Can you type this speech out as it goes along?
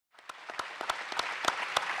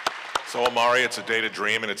So Amare, it's a day to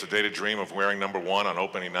dream, and it's a day to dream of wearing #1 on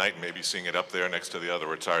opening night and maybe seeing it up there next to the other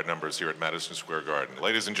retired numbers here at Madison Square Garden.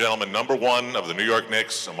 Ladies and gentlemen, #1 of the New York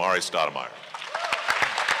Knicks, Amar'e Stoudemire.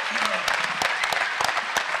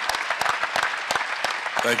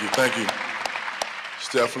 Thank you, thank you. It's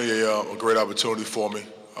definitely a great opportunity for me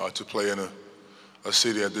to play in a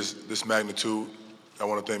city at this magnitude. I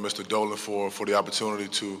want to thank Mr. Dolan for the opportunity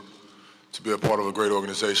to be a part of a great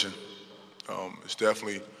organization. It's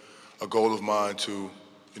definitely a goal of mine to,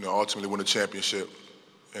 ultimately win a championship,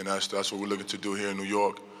 and that's what we're looking to do here in New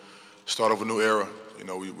York. Start of a new era.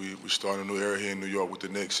 We start a new era here in New York with the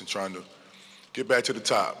Knicks and trying to get back to the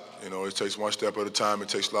top. It takes one step at a time. It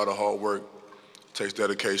takes a lot of hard work. It takes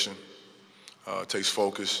dedication. It takes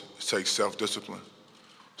focus. It takes self-discipline.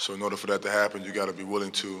 So in order for that to happen, you got to be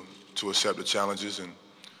willing to accept the challenges, and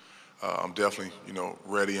I'm definitely,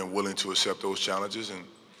 ready and willing to accept those challenges. And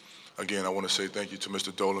again, I want to say thank you to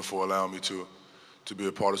Mr. Dolan for allowing me to be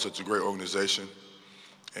a part of such a great organization.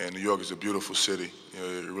 And New York is a beautiful city.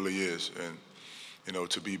 It really is. And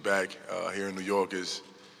to be back here in New York is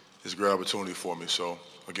a great opportunity for me. So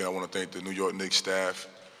again, I want to thank the New York Knicks staff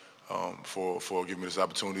for giving me this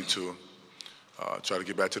opportunity to try to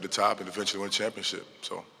get back to the top and eventually win a championship.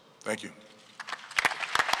 So thank you.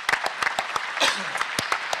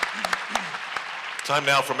 Time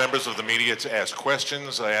now for members of the media to ask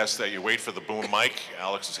questions. I ask that you wait for the boom mic.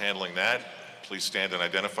 Alex is handling that. Please stand and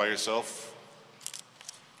identify yourself.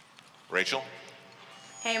 Rachel?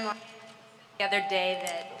 Hey, Mark. The other day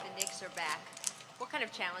that the Knicks are back. What kind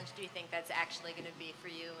of challenge do you think that's actually going to be for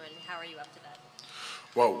you, and how are you up to that?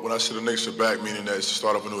 Well, when I say the Knicks are back, meaning that it's the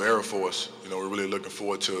start of a new era for us. We're really looking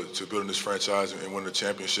forward to building this franchise and winning the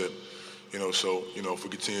championship. So if we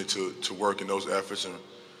continue to work in those efforts and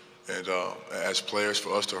as players,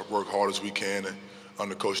 for us to work hard as we can and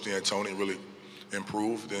under Coach D'Antoni really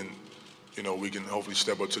improve, then we can hopefully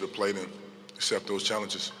step up to the plate and accept those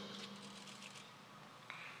challenges.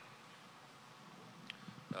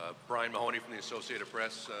 Brian Mahoney from the Associated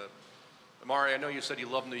Press. Amare, I know you said you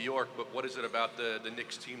love New York, but what is it about the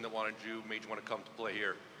Knicks team that made you want to come to play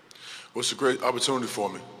here? Well, it's a great opportunity for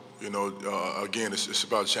me. Again, it's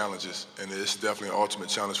about challenges, and it's definitely an ultimate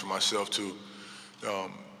challenge for myself to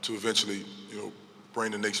eventually,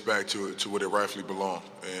 bring the Knicks back to where they rightfully belong.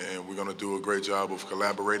 And we're going to do a great job of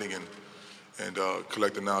collaborating and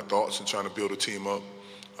collecting our thoughts and trying to build a team up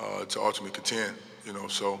to ultimately contend.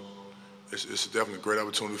 So it's definitely a great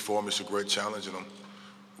opportunity for me. It's a great challenge, and I'm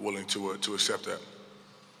willing to accept that.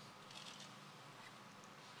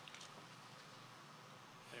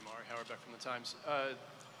 Hey, Amare, Howard back from the Times.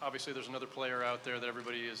 Obviously, there's another player out there that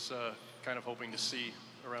everybody is kind of hoping to see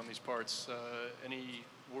around these parts. Any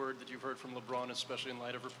word that you've heard from LeBron, especially in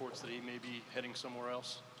light of reports that he may be heading somewhere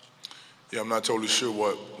else? Yeah, I'm not totally sure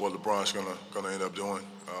what LeBron's gonna end up doing.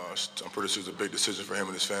 I'm pretty sure it's a big decision for him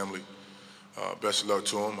and his family. Best of luck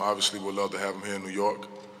to him. Obviously, we'd love to have him here in New York,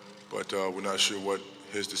 but we're not sure what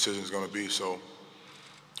his decision is going to be, so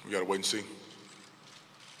we got to wait and see. How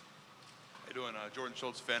you doing? Jordan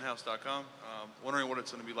Schultz, fanhouse.com. Wondering what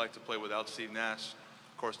it's going to be like to play without Steve Nash.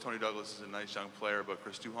 Of course, Tony Douglas is a nice young player, but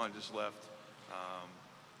Chris Duhon just left.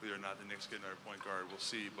 Whether or not the Knicks get another point guard, we'll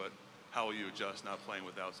see, but how will you adjust not playing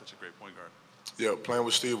without such a great point guard? Yeah, playing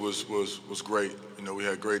with Steve was great. We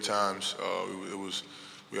had great times.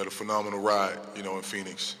 We had a phenomenal ride, in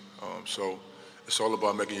Phoenix. So it's all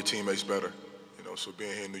about making your teammates better. So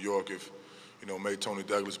being here in New York, if made Tony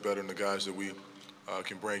Douglas better and the guys that we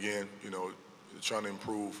can bring in, trying to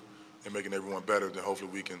improve and making everyone better, then hopefully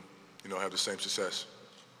we can, have the same success.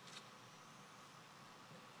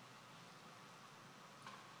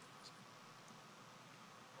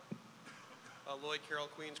 Lloyd Carroll,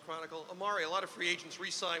 Queens Chronicle. Amare, a lot of free agents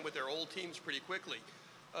re-sign with their old teams pretty quickly.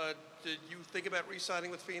 Did you think about re-signing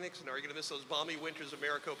with Phoenix, and are you going to miss those balmy winters of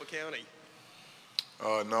Maricopa County?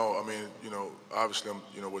 No, I mean, obviously I'm,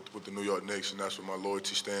 with the New York Knicks, and that's where my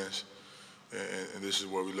loyalty stands. And this is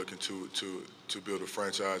where we're looking to build a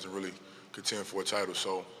franchise and really contend for a title.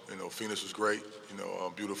 So, Phoenix was great,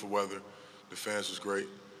 beautiful weather. The fans was great,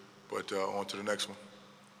 but on to the next one.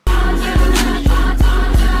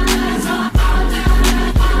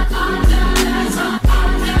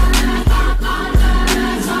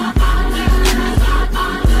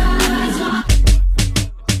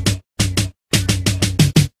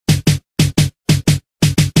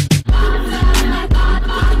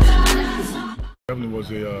 Definitely was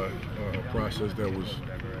a process that was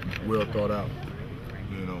well thought out.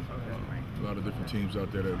 A lot of different teams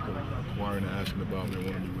out there that were inquiring and asking about me and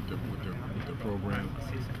wanted me with their program. I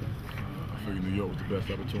figured New York was the best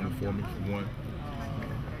opportunity for me, for one.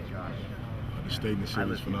 stadium in the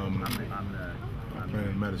city is phenomenal. Playing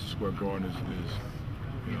in Madison Square Garden is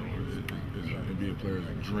you know, is an NBA player's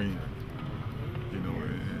dream. You know,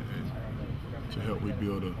 and to help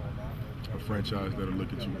rebuild a franchise that are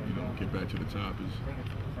looking to, you know, get back to the top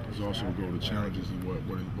is also the goal. The challenges is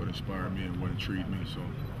what inspired me and what intrigued me. So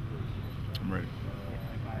I'm ready.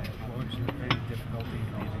 What was your difficulty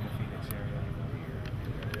leaving the Phoenix area?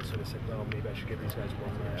 You sort of said, well, maybe I should give these guys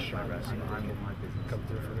one last shot and see if they can come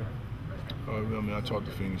through for me. I mean, I talked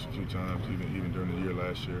to Phoenix a few times, even during the year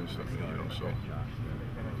last year and stuff. You know, so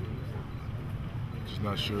just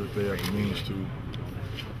not sure if they have the means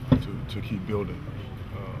to keep building.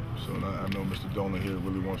 So I know Mr. Dolan here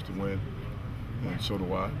really wants to win, and so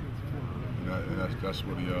do I. And that's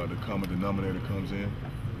where the common denominator comes in.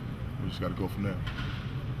 We just got to go from there.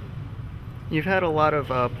 You've had a lot of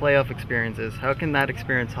playoff experiences. How can that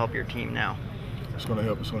experience help your team now? It's going to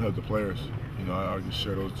help. It's going to help the players. You know, I can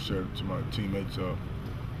share to my teammates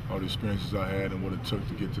all the experiences I had and what it took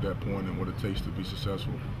to get to that point and what it takes to be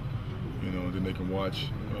successful. You know, and then they can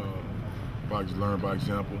watch, learn by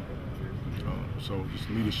example. So just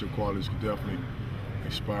leadership qualities can definitely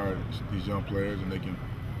inspire these young players, and they can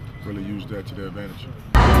really use that to their advantage.